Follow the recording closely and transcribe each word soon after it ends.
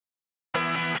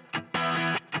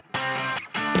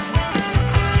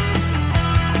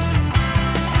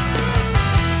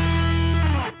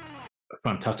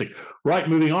Fantastic. Right,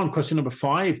 moving on. Question number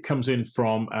 5 comes in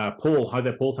from Paul. Hi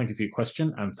there, Paul. Thank you for your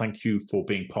question, and thank you for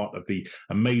being part of the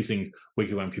amazing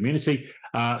WiggyWam community.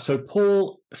 So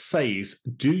Paul says,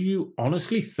 do you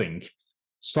honestly think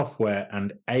software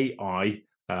and AI,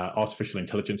 artificial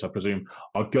intelligence, I presume,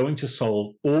 are going to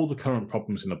solve all the current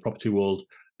problems in the property world,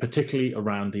 particularly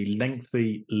around the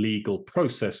lengthy legal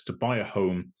process to buy a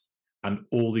home and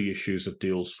all the issues of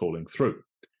deals falling through?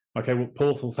 Okay, well,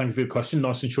 Paul, thank you for your question.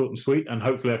 Nice and short and sweet, and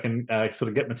hopefully I can sort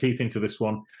of get my teeth into this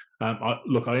one.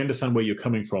 Look, I understand where you're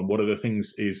coming from. One of the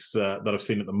things is that I've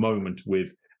seen at the moment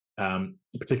with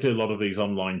particularly a lot of these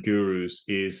online gurus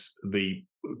is the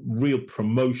real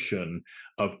promotion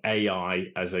of AI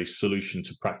as a solution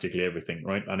to practically everything,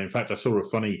 right? And in fact, I saw a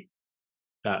funny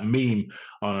meme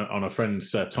on a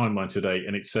friend's timeline today,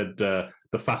 and it said the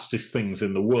fastest things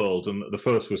in the world, and the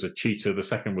first was a cheetah, the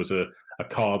second was a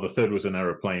car, the third was an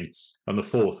aeroplane, and the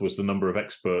fourth was the number of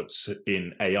experts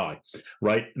in AI.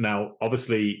 Right now,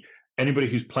 obviously, anybody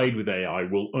who's played with AI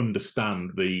will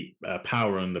understand the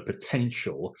power and the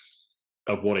potential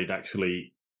of what it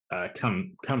actually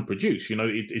can produce. You know,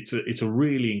 it's a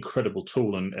really incredible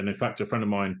tool, and in fact, a friend of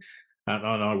mine and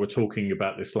I were talking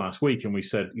about this last week, and we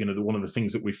said, you know, one of the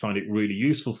things that we find it really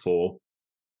useful for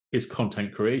is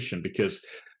content creation, because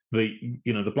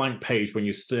the blank page when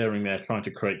you're staring there trying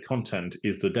to create content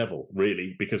is the devil,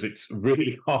 really, because it's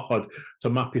really hard to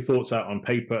map your thoughts out on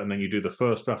paper, and then you do the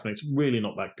first draft and it's really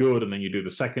not that good, and then you do the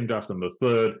second draft and the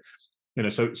third. You know,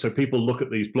 so people look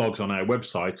at these blogs on our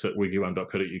website at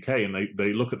wiggywam.co.uk, and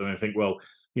they look at them and think, well,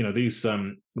 you know, these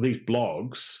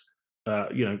blogs,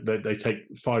 you know, they take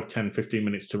 5, 10, 15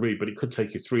 minutes to read, but it could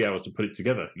take you 3 hours to put it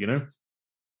together, you know?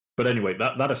 But anyway,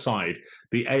 that aside,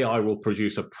 the AI will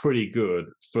produce a pretty good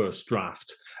first draft.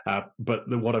 But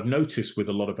what I've noticed with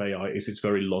a lot of AI is it's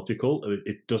very logical.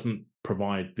 It doesn't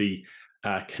provide the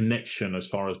connection as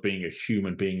far as being a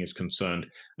human being is concerned,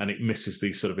 and it misses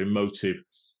these sort of emotive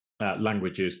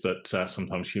languages that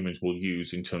sometimes humans will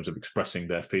use in terms of expressing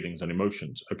their feelings and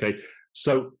emotions. Okay,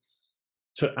 so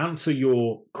to answer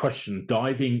your question,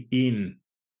 diving in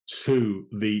to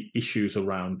the issues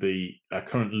around the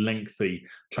current lengthy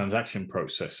transaction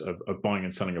process of buying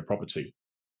and selling a property,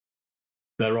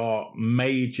 there are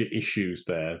major issues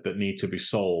there that need to be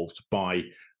solved by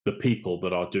the people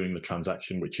that are doing the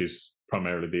transaction, which is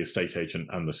primarily the estate agent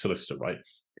and the solicitor, right?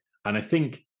 And I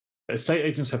think estate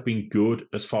agents have been good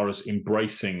as far as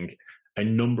embracing a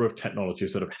number of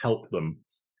technologies that have helped them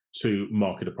to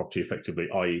market a property effectively,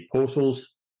 i.e.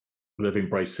 portals. They've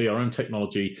embraced CRM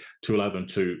technology to allow them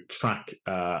to track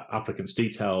applicants'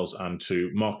 details and to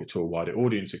market to a wider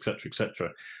audience, et cetera, et cetera.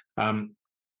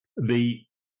 The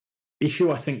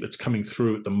issue I think that's coming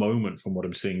through at the moment from what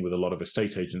I'm seeing with a lot of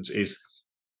estate agents is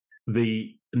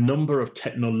the number of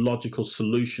technological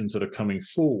solutions that are coming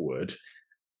forward,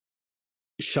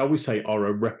 shall we say, are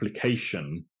a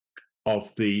replication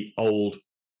of the old,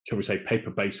 shall we say,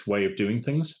 paper-based way of doing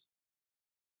things.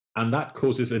 And that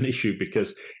causes an issue,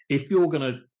 because if you're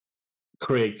going to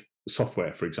create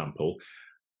software, for example,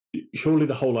 surely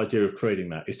the whole idea of creating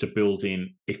that is to build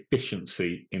in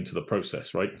efficiency into the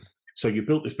process, right? So you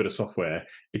built this bit of software.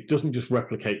 It doesn't just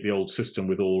replicate the old system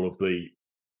with all of the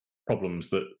problems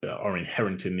that are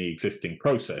inherent in the existing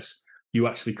process. You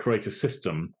actually create a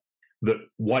system that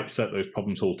wipes out those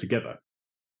problems altogether,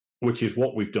 which is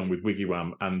what we've done with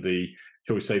WiggyWam and the,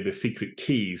 shall we say, the secret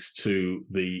keys to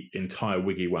the entire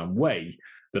WiggyWam way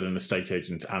that an estate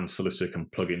agent and solicitor can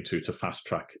plug into to fast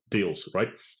track deals, right?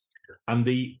 And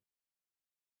the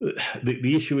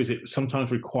issue is it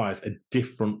sometimes requires a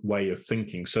different way of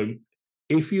thinking. So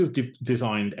if you've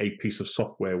designed a piece of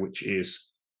software which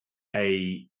is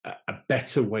a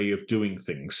better way of doing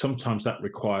things, sometimes that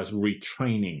requires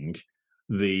retraining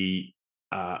the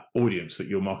audience that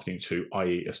you're marketing to,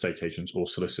 i.e. estate agents or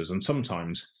solicitors. And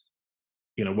sometimes,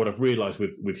 you know, what I've realized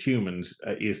with humans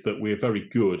is that we're very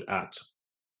good at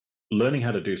learning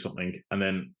how to do something and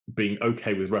then being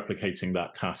okay with replicating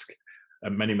that task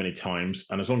many, many times.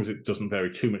 And as long as it doesn't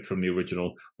vary too much from the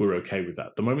original, we're okay with that.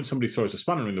 The moment somebody throws a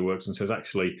spanner in the works and says,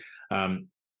 actually,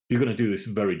 you're going to do this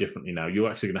very differently now, you're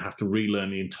actually going to have to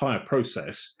relearn the entire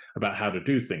process about how to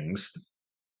do things,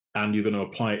 and you're going to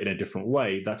apply it in a different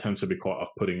way, that tends to be quite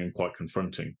off-putting and quite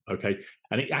confronting, okay?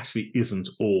 And it actually isn't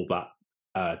all that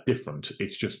different.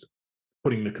 It's just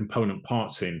putting the component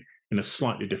parts in a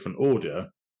slightly different order,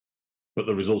 but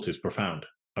the result is profound,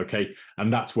 okay?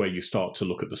 And that's where you start to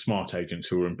look at the smart agents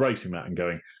who are embracing that and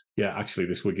going, yeah, actually,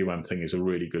 this WiggyWam thing is a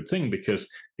really good thing, because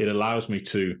it allows me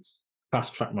to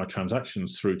fast track my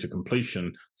transactions through to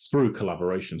completion through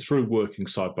collaboration, through working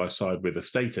side by side with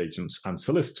estate agents and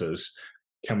solicitors,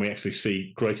 Can we actually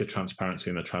see greater transparency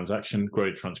in the transaction,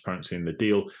 greater transparency in the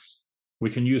deal? We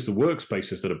can use the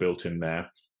workspaces that are built in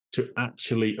there to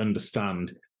actually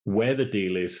understand where the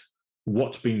deal is,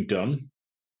 what's being done,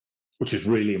 which is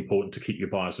really important to keep your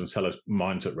buyers and sellers'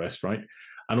 minds at rest, right?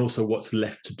 And also what's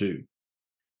left to do.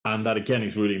 And that, again,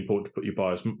 is really important to put your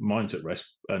buyers' minds at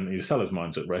rest and your sellers'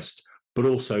 minds at rest, but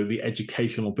also the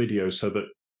educational videos so that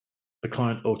the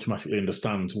client automatically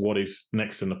understands what is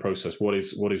next in the process, what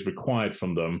is required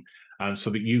from them, and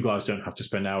so that you guys don't have to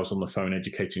spend hours on the phone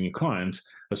educating your clients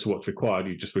as to what's required.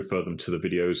 You just refer them to the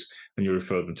videos and you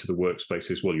refer them to the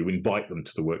workspaces. Well, you invite them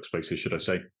to the workspaces, should I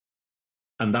say,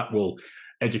 and that will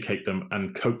educate them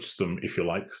and coach them, if you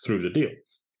like, through the deal.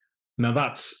 Now,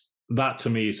 that to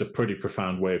me is a pretty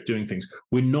profound way of doing things.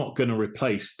 We're not going to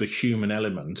replace the human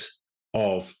element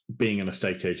of being an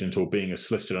estate agent or being a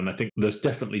solicitor. And I think there's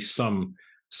definitely some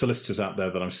solicitors out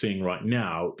there that I'm seeing right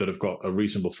now that have got a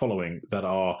reasonable following that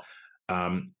are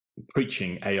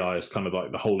preaching AI as kind of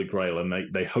like the holy grail,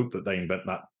 and they hope that they invent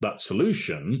that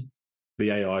solution,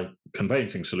 the AI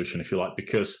conveyancing solution, if you like,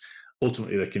 because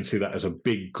ultimately they can see that as a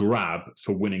big grab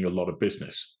for winning a lot of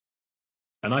business.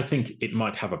 And I think it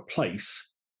might have a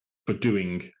place for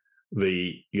doing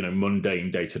the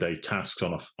mundane day-to-day tasks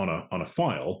on a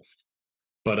file,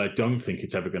 but I don't think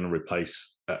it's ever going to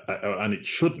replace, and it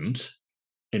shouldn't,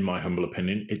 in my humble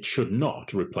opinion, it should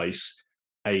not replace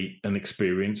an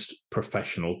experienced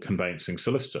professional conveyancing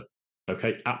solicitor.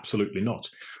 Okay, absolutely not.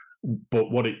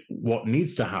 But what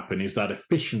needs to happen is that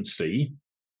efficiency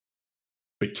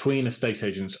between estate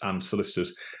agents and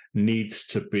solicitors needs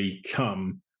to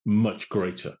become much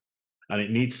greater, and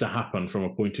it needs to happen from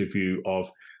a point of view of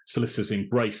solicitors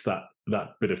embrace that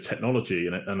bit of technology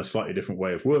and a slightly different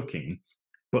way of working,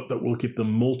 but that will give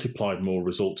them multiplied more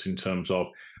results in terms of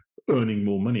earning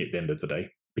more money at the end of the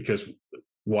day. Because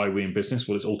why are we in business?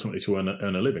 Well, it's ultimately to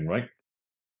earn a living, right?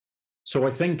 So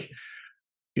I think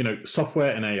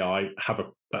software and AI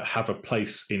have a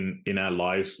place in our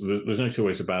lives. There's no two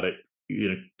ways about it.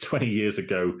 20 years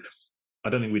ago, I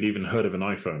don't think we'd even heard of an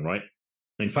iPhone, right?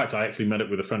 In fact, I actually met up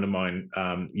with a friend of mine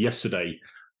yesterday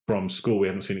from school. We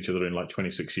haven't seen each other in like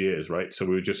 26 years, right? So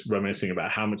we were just reminiscing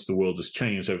about how much the world has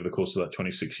changed over the course of that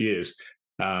 26 years,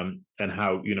 and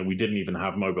how we didn't even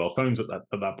have mobile phones at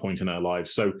that point in our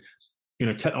lives. So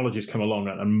technology's come along,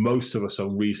 and most of us are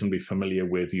reasonably familiar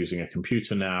with using a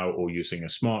computer now or using a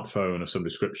smartphone of some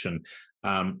description.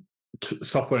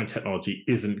 Software and technology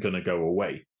isn't going to go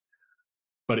away,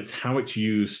 but it's how it's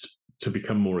used to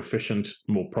become more efficient,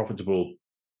 more profitable,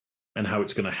 and how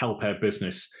it's going to help our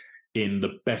business in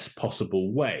the best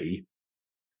possible way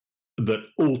that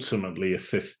ultimately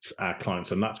assists our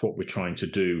clients. And that's what we're trying to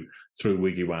do through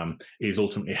WiggyWam, is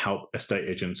ultimately help estate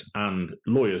agents and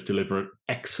lawyers deliver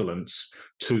excellence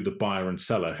to the buyer and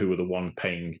seller, who are the one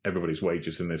paying everybody's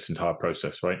wages in this entire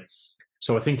process, right?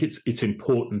 So I think it's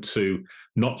important to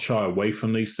not shy away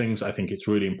from these things. I think it's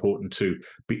really important to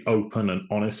be open and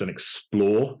honest and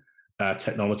explore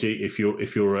technology. If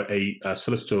you're a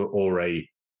solicitor or an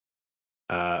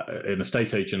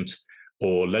estate agent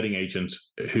or letting agent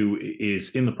who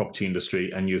is in the property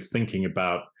industry, and you're thinking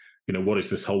about, what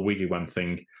is this whole WiggyWam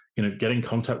thing, get in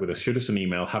contact with us, shoot us an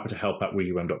email, happy to help at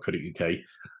wiggywam.co.uk,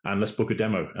 and let's book a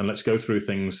demo and let's go through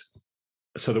things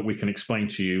so that we can explain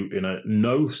to you in a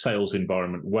no sales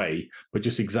environment way, but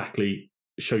just exactly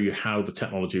show you how the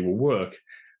technology will work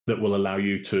that will allow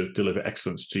you to deliver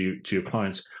excellence to your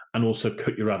clients, and also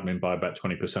cut your admin by about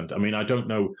 20%. I mean, I don't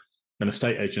know an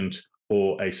estate agent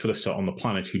or a solicitor on the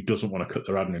planet who doesn't want to cut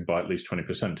their admin by at least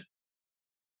 20%.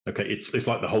 Okay, it's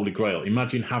like the holy grail.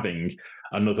 Imagine having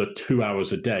another 2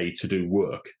 hours a day to do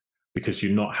work, because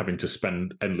you're not having to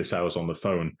spend endless hours on the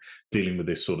phone dealing with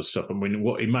this sort of stuff. I mean,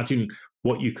 imagine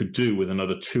what you could do with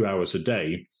another 2 hours a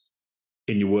day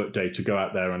in your workday to go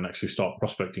out there and actually start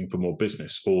prospecting for more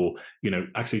business, or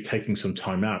actually taking some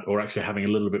time out, or actually having a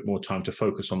little bit more time to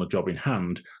focus on the job in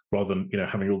hand, rather than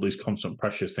having all these constant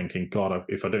pressures, thinking, God,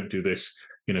 if I don't do this,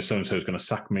 so and so is going to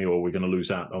sack me, or we're going to lose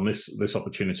out on this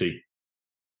opportunity.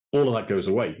 All of that goes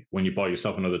away when you buy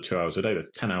yourself another 2 hours a day.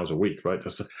 That's 10 hours a week, right?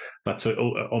 That's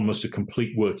almost a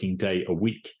complete working day a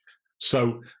week.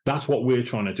 So that's what we're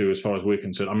trying to do as far as we're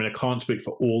concerned. I mean, I can't speak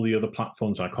for all the other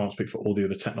platforms. I can't speak for all the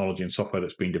other technology and software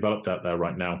that's being developed out there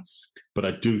right now. But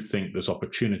I do think there's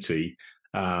opportunity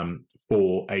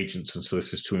for agents and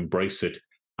solicitors to embrace it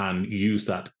and use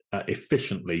that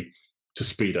efficiently to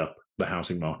speed up the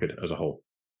housing market as a whole.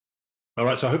 All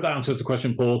right, so I hope that answers the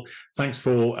question, Paul. Thanks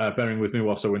for bearing with me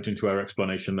whilst I went into our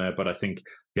explanation there, but I think,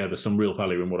 there's some real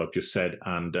value in what I've just said,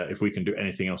 and if we can do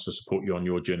anything else to support you on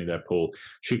your journey there, Paul,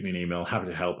 shoot me an email, happy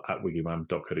to help at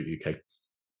wiggywam.co.uk.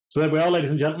 So there we are,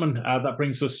 ladies and gentlemen. That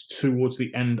brings us towards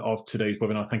the end of today's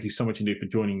webinar. Thank you so much indeed for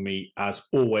joining me as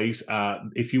always.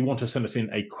 If you want to send us in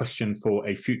a question for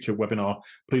a future webinar,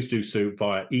 please do so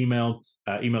via email.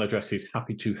 Email address is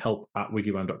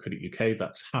happytohelp@wiggywam.co.uk.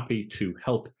 That's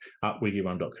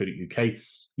happytohelp@wiggywam.co.uk.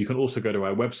 You can also go to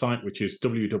our website, which is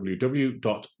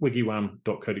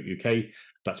www.wiggywam.co.uk.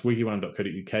 That's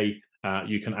wiggywam.co.uk.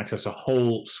 You can access a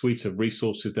whole suite of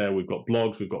resources there. We've got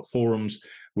blogs, we've got forums,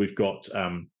 we've got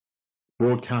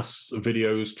broadcasts,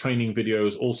 videos, training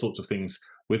videos, all sorts of things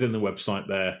within the website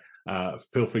there.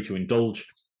 Feel free to indulge.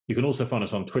 You can also find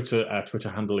us on Twitter. Our Twitter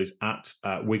handle is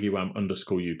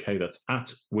 @WiggyWam_UK. That's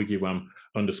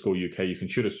 @WiggyWam_UK. You can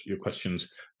shoot us your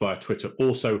questions via Twitter.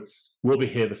 Also, we'll be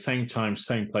here the same time,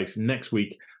 same place next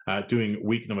week, doing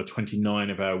week number 29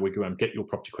 of our WiggyWam Get Your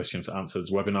Property Questions Answered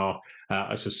webinar.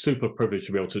 It's a super privilege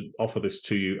to be able to offer this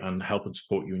to you and help and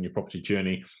support you in your property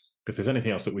journey. If there's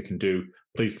anything else that we can do,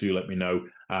 please do let me know.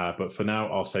 But for now,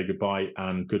 I'll say goodbye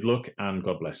and good luck and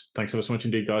God bless. Thanks ever so much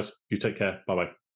indeed, guys. You take care. Bye-bye.